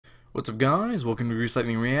What's up, guys? Welcome to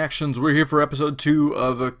Reciting Reactions. We're here for episode 2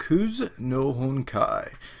 of Kuzu no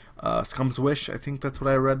Honkai. Scum's Wish, I think that's what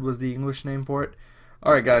I read was the English name for it.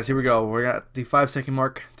 Alright, guys, here we go. We're at the 5-second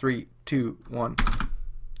mark. 3, 2, 1.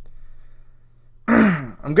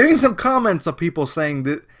 I'm getting some comments of people saying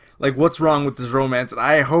that, like, what's wrong with this romance, and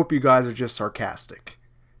I hope you guys are just sarcastic.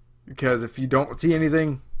 Because if you don't see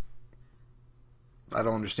anything, I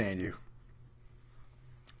don't understand you.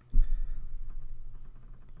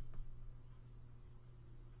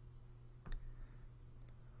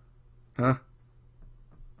 Huh?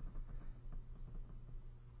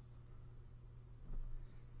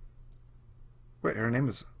 Wait, her name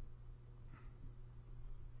is...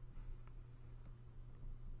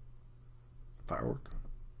 Firework?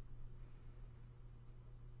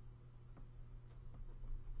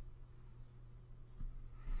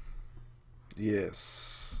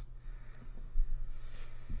 Yes.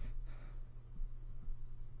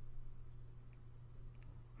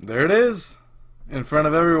 There it is. In front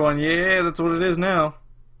of everyone. Yeah, that's what it is now.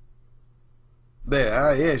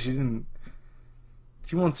 There. Yeah, she didn't...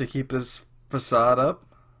 She wants to keep this facade up.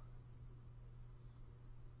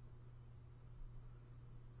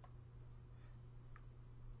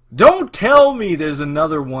 Don't tell me there's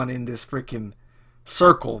another one in this freaking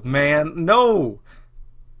circle, man. No.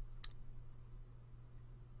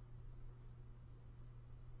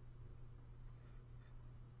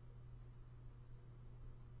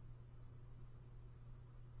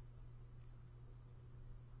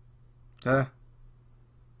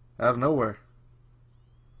 Out of nowhere.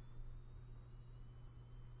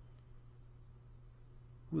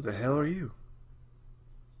 Who the hell are you?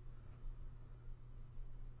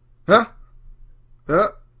 Huh?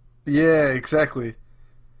 Yeah, exactly.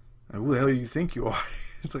 Who the hell do you think you are?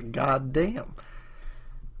 It's like, goddamn.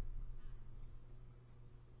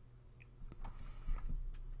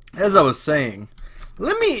 As I was saying,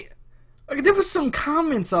 there was some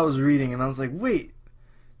comments I was reading, and I was like, wait,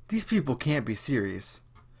 these people can't be serious.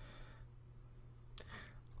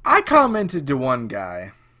 I commented to one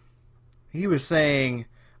guy. He was saying,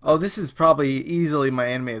 oh, this is probably easily my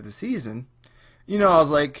anime of the season. You know, I was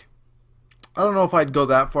like, I don't know if I'd go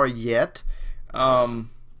that far yet. Because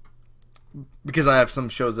I have some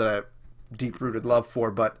shows that I have deep-rooted love for,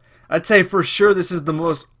 but I'd say for sure this is the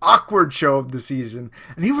most awkward show of the season.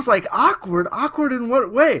 And he was like, awkward? Awkward in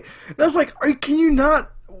what way? And I was like, can you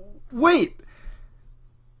not... Wait.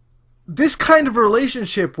 This kind of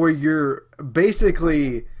relationship where you're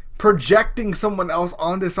basically projecting someone else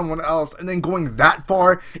onto someone else and then going that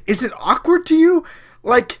far isn't awkward to you?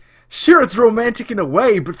 Like, sure, it's romantic in a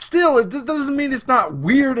way, but still, it doesn't mean it's not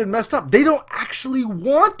weird and messed up. They don't actually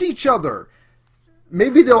want each other.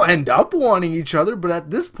 Maybe they'll end up wanting each other, but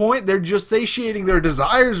at this point, they're just satiating their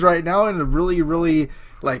desires right now in a really, really,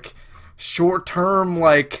 like, short-term,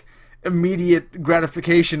 like, immediate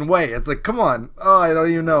gratification way. It's like, come on. Oh, I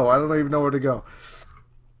don't even know. I don't even know where to go.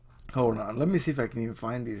 Hold on. Let me see if I can even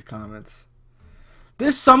find these comments.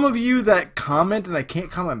 There's some of you that comment and I can't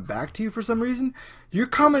comment back to you for some reason. Your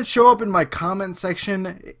comments show up in my comment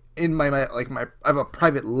section in my I have a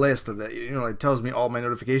private list of that. You know, it tells me all my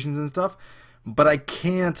notifications and stuff, but I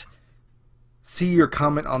can't see your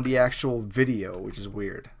comment on the actual video, which is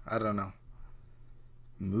weird. I don't know.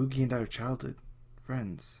 Mugi and I are childhood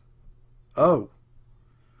friends. Oh.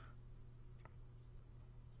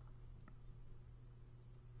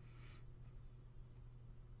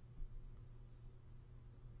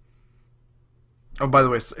 Oh, by the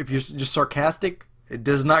way, if you're just sarcastic, it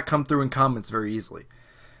does not come through in comments very easily.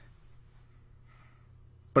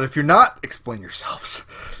 But if you're not, explain yourselves.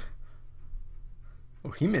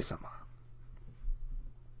 Oh, Hime-sama.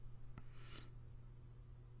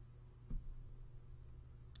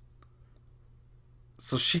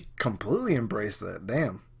 So she completely embraced that.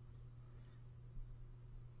 Damn.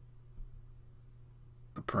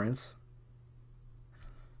 The prince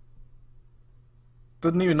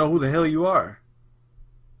doesn't even know who the hell you are.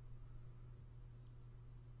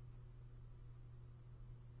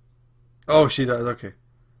 Oh, she does. Okay.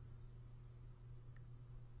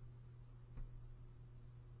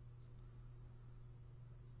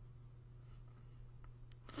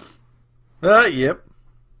 Yep.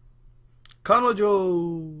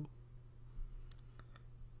 Kanojo.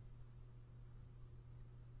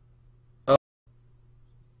 Oh.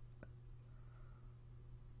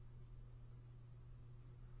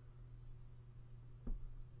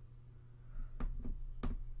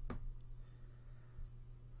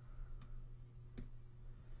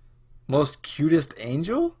 Most cutest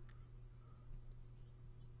angel?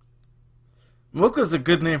 Mocha's a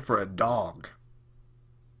good name for a dog.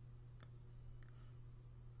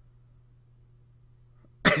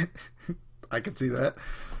 I can see that.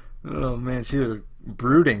 Oh man, she was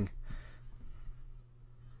brooding.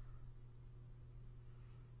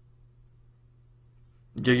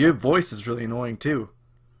 Yeah, your voice is really annoying too.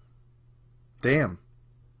 Damn.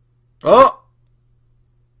 Oh!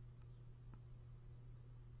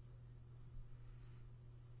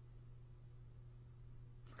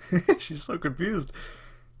 She's so confused.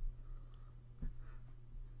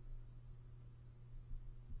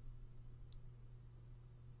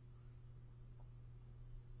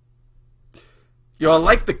 Yo, I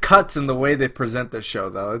like the cuts and the way they present this show,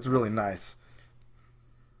 though. It's really nice.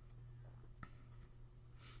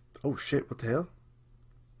 Oh shit, what the hell?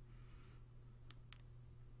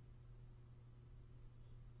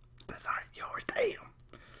 That aren't yours, damn.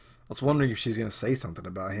 I was wondering if she's gonna say something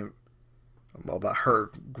about him. About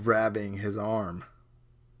her grabbing his arm.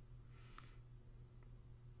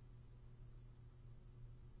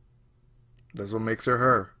 That's what makes her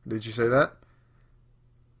her. Did you say that?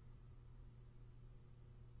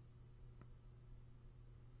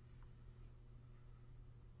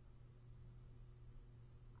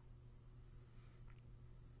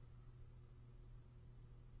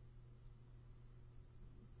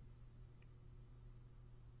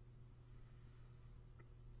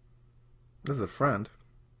 This is a friend.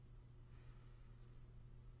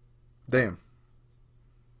 Damn.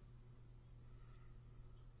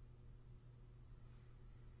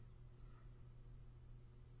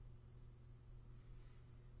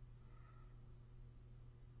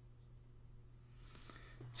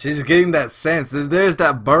 She's getting that sense. There's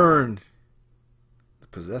that burn.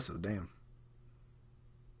 Possessive, damn.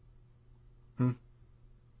 Hmm.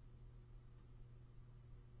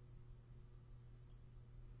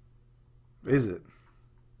 Is it?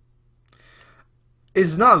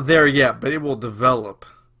 It's not there yet, but it will develop.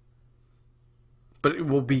 But it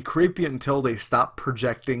will be creepy until they stop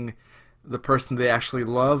projecting the person they actually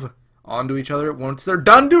love onto each other. Once they're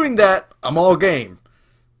done doing that, I'm all game.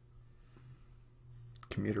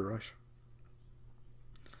 Commuter rush.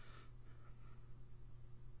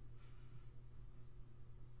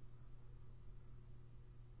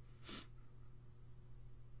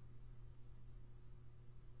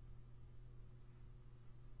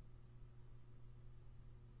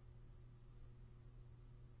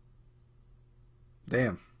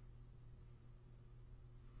 Damn.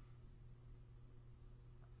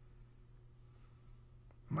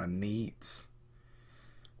 My needs.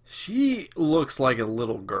 She looks like a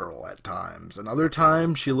little girl at times, and other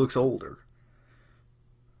times she looks older.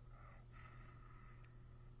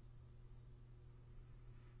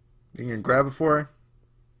 You can grab it for her?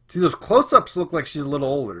 See, those close-ups look like she's a little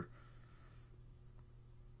older.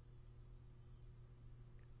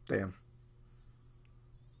 Damn.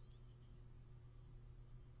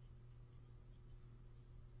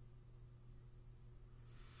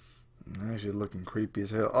 Now she's looking creepy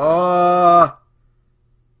as hell.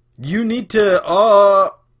 You need to,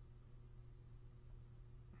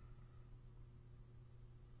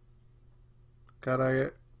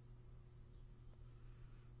 gotta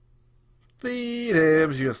feed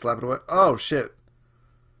him. She's gonna slap it away. Oh, shit.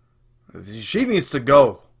 She needs to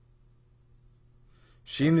go.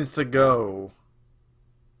 She needs to go.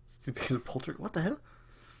 What the hell?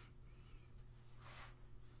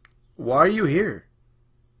 Why are you here?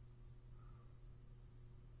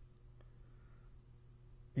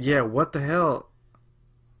 Yeah, what the hell?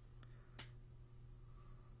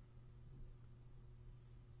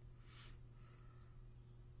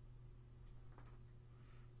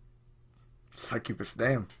 Succubus,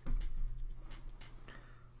 damn.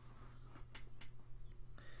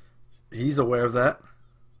 He's aware of that.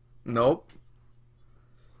 Nope.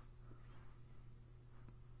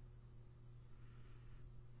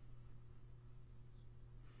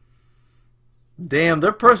 Damn,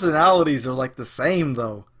 their personalities are like the same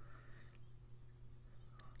though.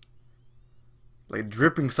 Like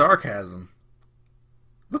dripping sarcasm.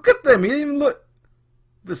 Look at them. He didn't even look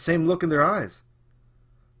the same look in their eyes.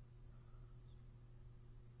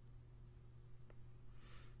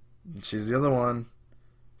 And she's the other one.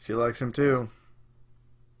 She likes him too.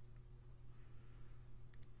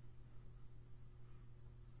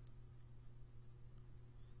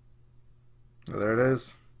 There it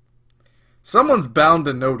is. Someone's bound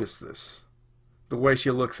to notice this. The way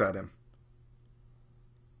she looks at him.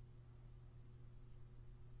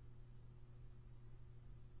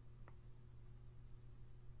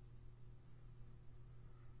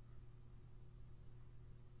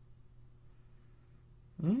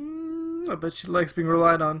 I bet she likes being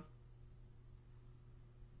relied on.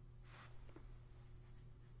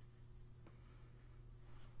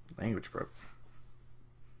 Language broke.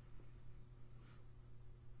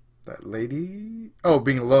 That lady? Oh,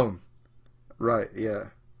 being alone. Right, yeah.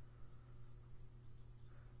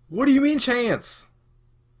 What do you mean, chance?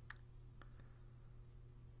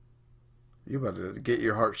 You about to get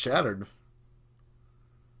your heart shattered.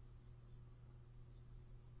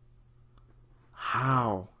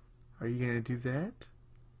 How are you gonna do that?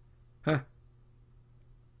 Huh.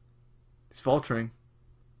 He's faltering.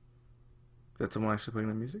 Is that someone actually playing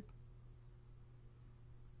the music?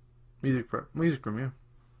 Music room, yeah.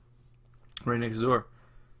 Right next door.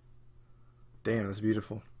 Damn, that's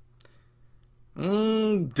beautiful.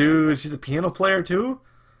 Dude, she's a piano player too?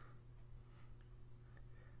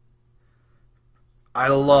 I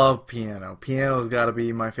love piano. Piano's gotta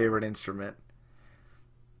be my favorite instrument.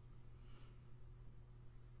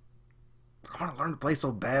 I want to learn to play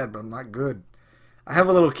so bad, but I'm not good. I have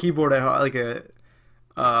a little keyboard, like a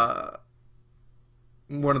uh,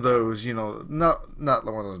 one of those, you know, not one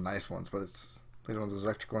of those nice ones, but it's like one of those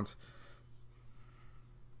electric ones.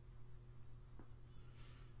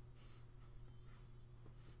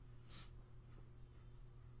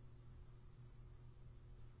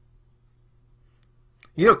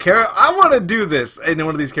 You know, I want to do this in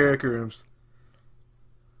one of these karaoke rooms.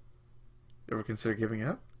 You ever consider giving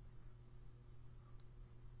up?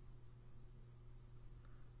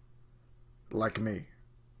 Like me.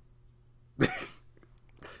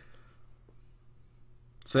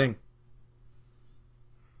 Sing.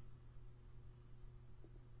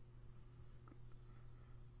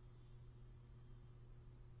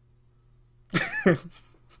 This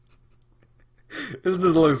just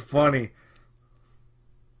looks funny.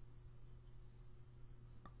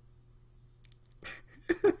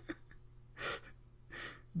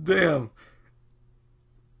 Damn.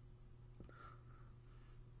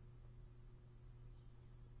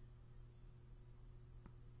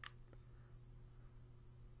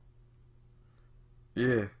 Yeah.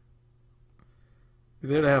 You're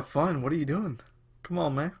there to have fun. What are you doing? Come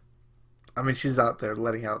on, man. I mean, she's out there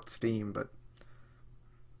letting out steam, but...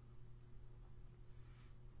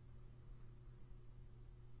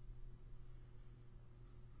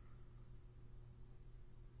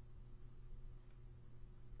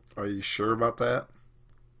 Are you sure about that?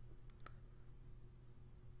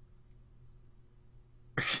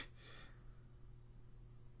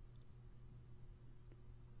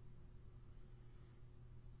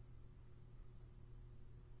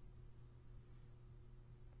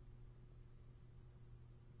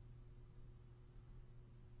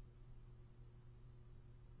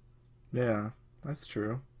 Yeah, that's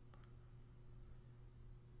true.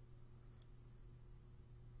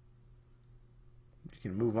 You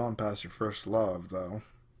can move on past your first love, though.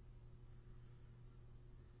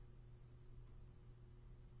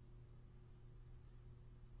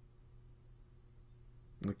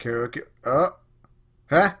 The karaoke... Oh!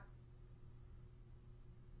 Huh?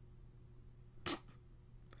 They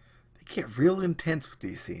get real intense with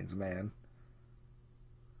these scenes, man.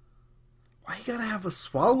 Why you gotta have a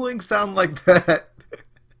swallowing sound like that?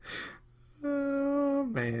 Oh,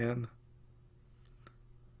 man.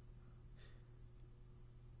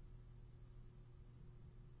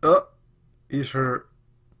 Oh, he's hurt.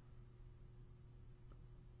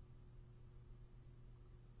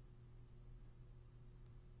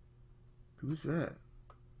 Who's that?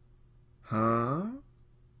 Huh?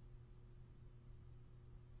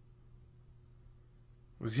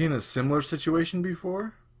 Was he in a similar situation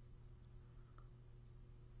before?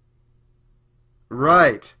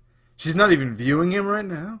 Right. She's not even viewing him right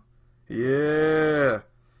now? Yeah.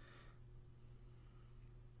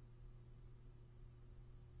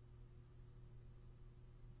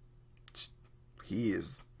 He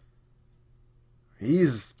is.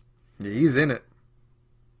 He's. He's in it.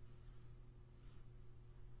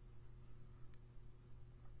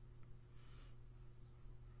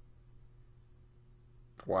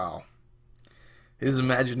 Wow. His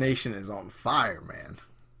imagination is on fire, man.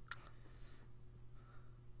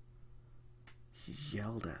 He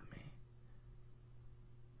yelled at me.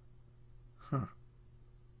 Huh.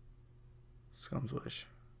 Scum's wish.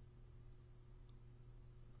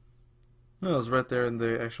 No, it was right there in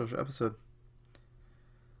the actual episode.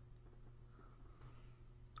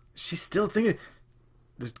 She's still thinking.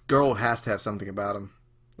 This girl has to have something about him.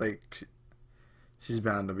 Like, she's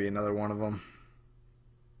bound to be another one of them.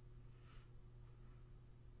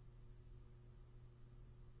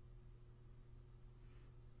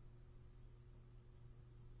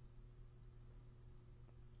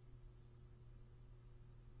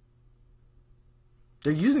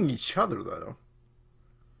 They're using each other, though.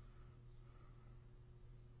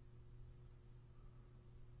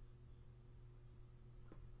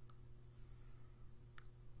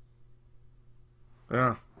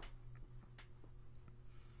 Yeah.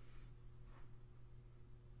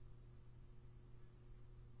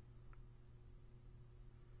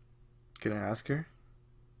 Can I ask her?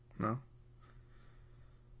 No.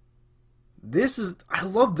 I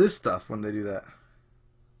love this stuff when they do that.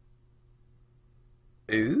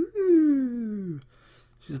 Ooh.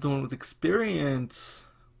 She's the one with experience.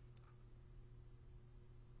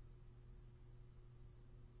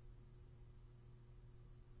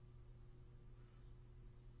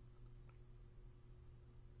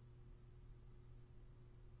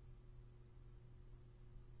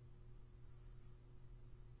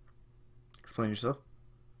 Explain yourself.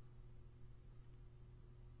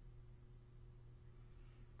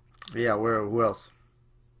 Yeah, where? Who else?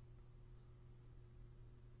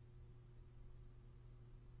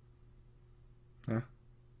 Yeah.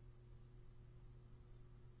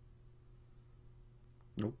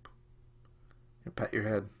 Nope. You pat your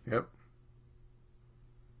head. Yep.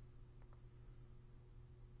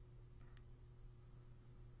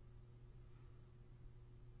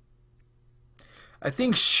 I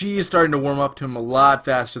think she is starting to warm up to him a lot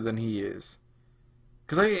faster than he is.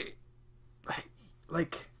 Cause I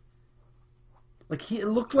like, it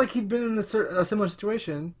looked like he'd been in a similar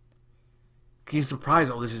situation. He's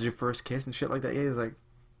surprised. Oh, this is your first kiss and shit like that. Yeah, he's like,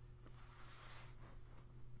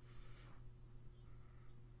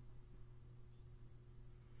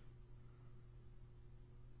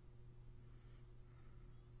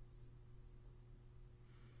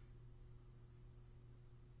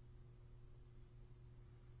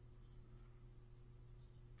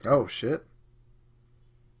 oh shit.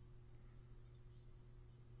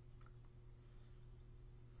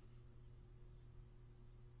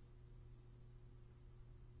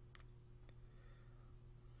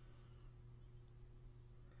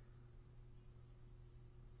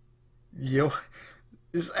 Yo,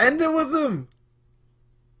 just end it with him.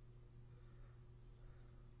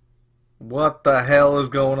 What the hell is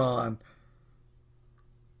going on?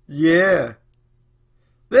 Yeah.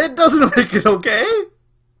 That doesn't make it okay.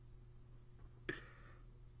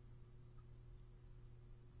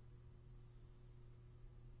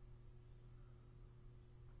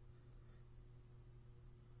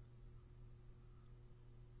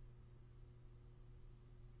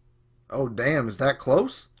 Oh, damn. Is that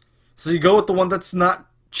close? So you go with the one that's not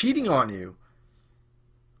cheating on you.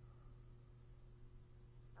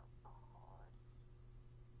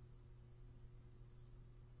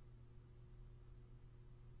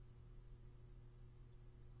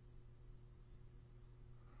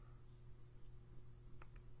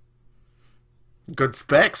 Good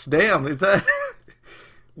specs. Damn. Is that...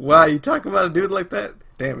 Wow, you talk about a dude like that?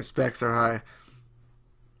 Damn, his specs are high.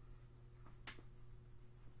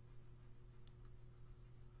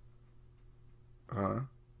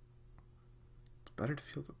 It's better to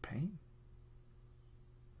feel the pain.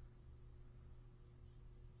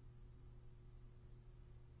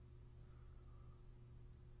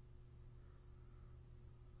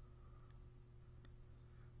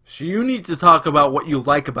 So you need to talk about what you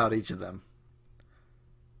like about each of them.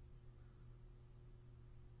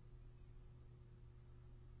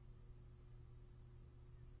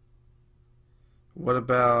 What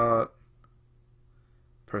about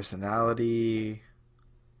personality?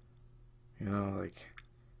 You know, like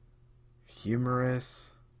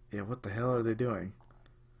humorous? Yeah, what the hell are they doing?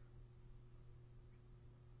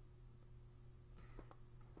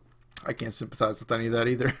 I can't sympathize with any of that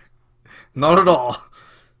either. Not at all.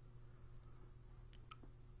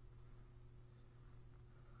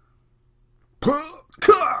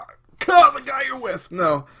 The guy you're with.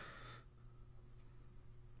 No.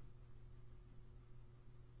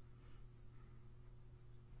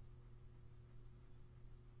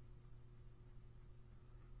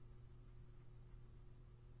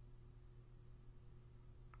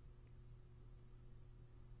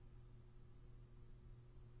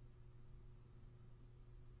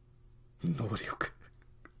 Nobody.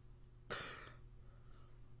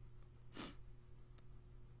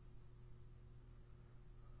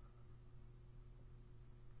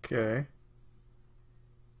 Okay.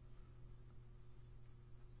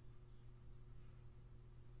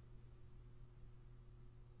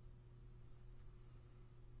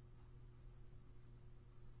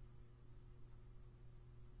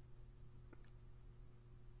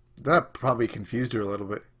 That probably confused her a little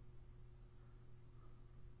bit.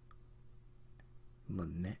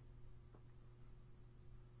 Monet.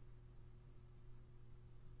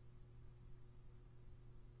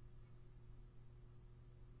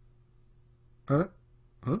 Huh?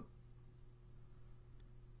 Huh?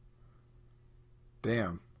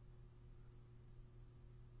 Damn.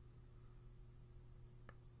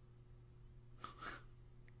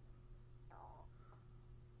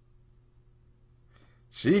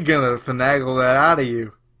 She gonna finagle that out of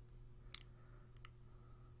you.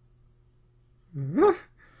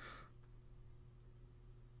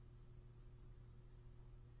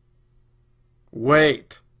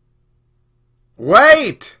 Wait.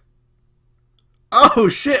 Wait! Oh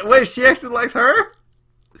shit, wait, she actually likes her?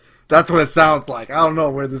 That's what it sounds like. I don't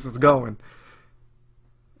know where this is going.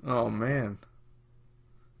 Oh man.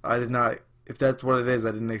 I did not, if that's what it is,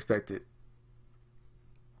 I didn't expect it.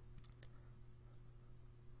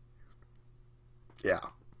 Yeah.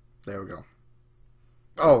 There we go.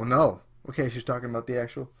 Oh no. Okay, she's talking about the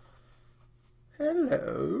actual.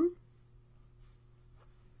 Hello.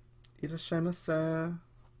 Irashaimase.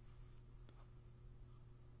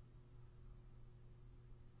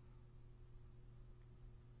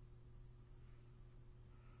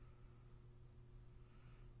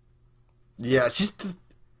 Yeah, she's.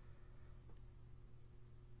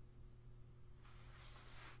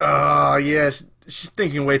 Oh, yeah, she's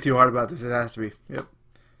thinking way too hard about this. It has to be. Yep.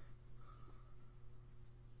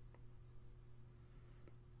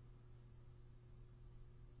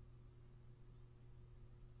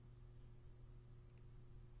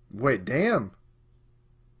 Wait, damn.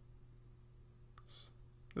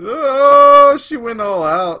 Oh, she went all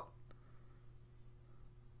out.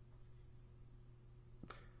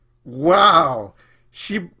 Wow.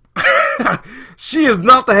 She she is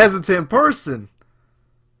not the hesitant person.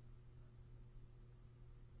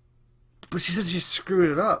 But she said she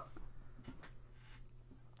screwed it up.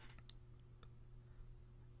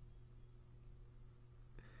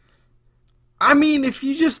 I mean, if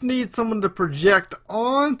you just need someone to project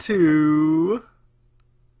onto.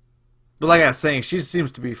 But like I was saying, she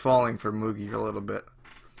seems to be falling for Mugi a little bit.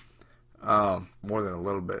 More than a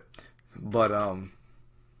little bit. But,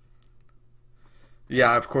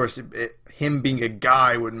 yeah, of course, him being a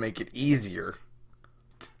guy would make it easier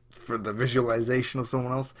for the visualization of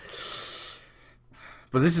someone else.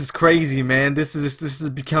 But this is crazy, man. This is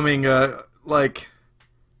becoming, like...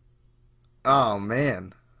 Oh,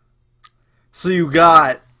 man. So you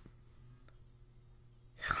got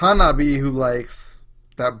Hanabi, who likes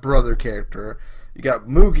that brother character. You got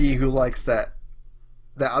Mugi, who likes the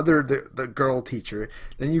girl teacher.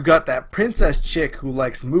 Then you got that princess chick who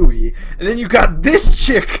likes Mugi, and then you got this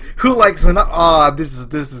chick who likes this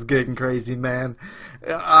is getting crazy, man.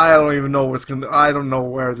 I don't even know I don't know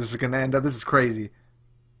where this is gonna end up. This is crazy.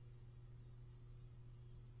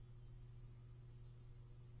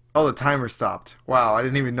 Oh, the timer stopped. Wow, I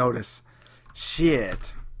didn't even notice.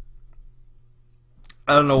 Shit.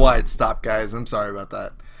 I don't know why it stopped, guys. I'm sorry about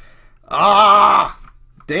that. Ah!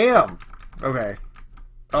 Damn. Okay.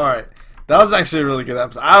 Alright. That was actually a really good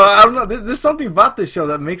episode. I don't know. There's something about this show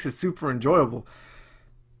that makes it super enjoyable.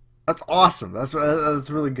 That's awesome. That's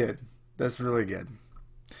really good. That's really good.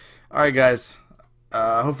 Alright, guys.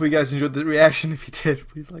 Hopefully you guys enjoyed the reaction. If you did,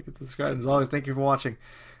 please like and subscribe. As always, thank you for watching.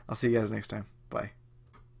 I'll see you guys next time. Bye.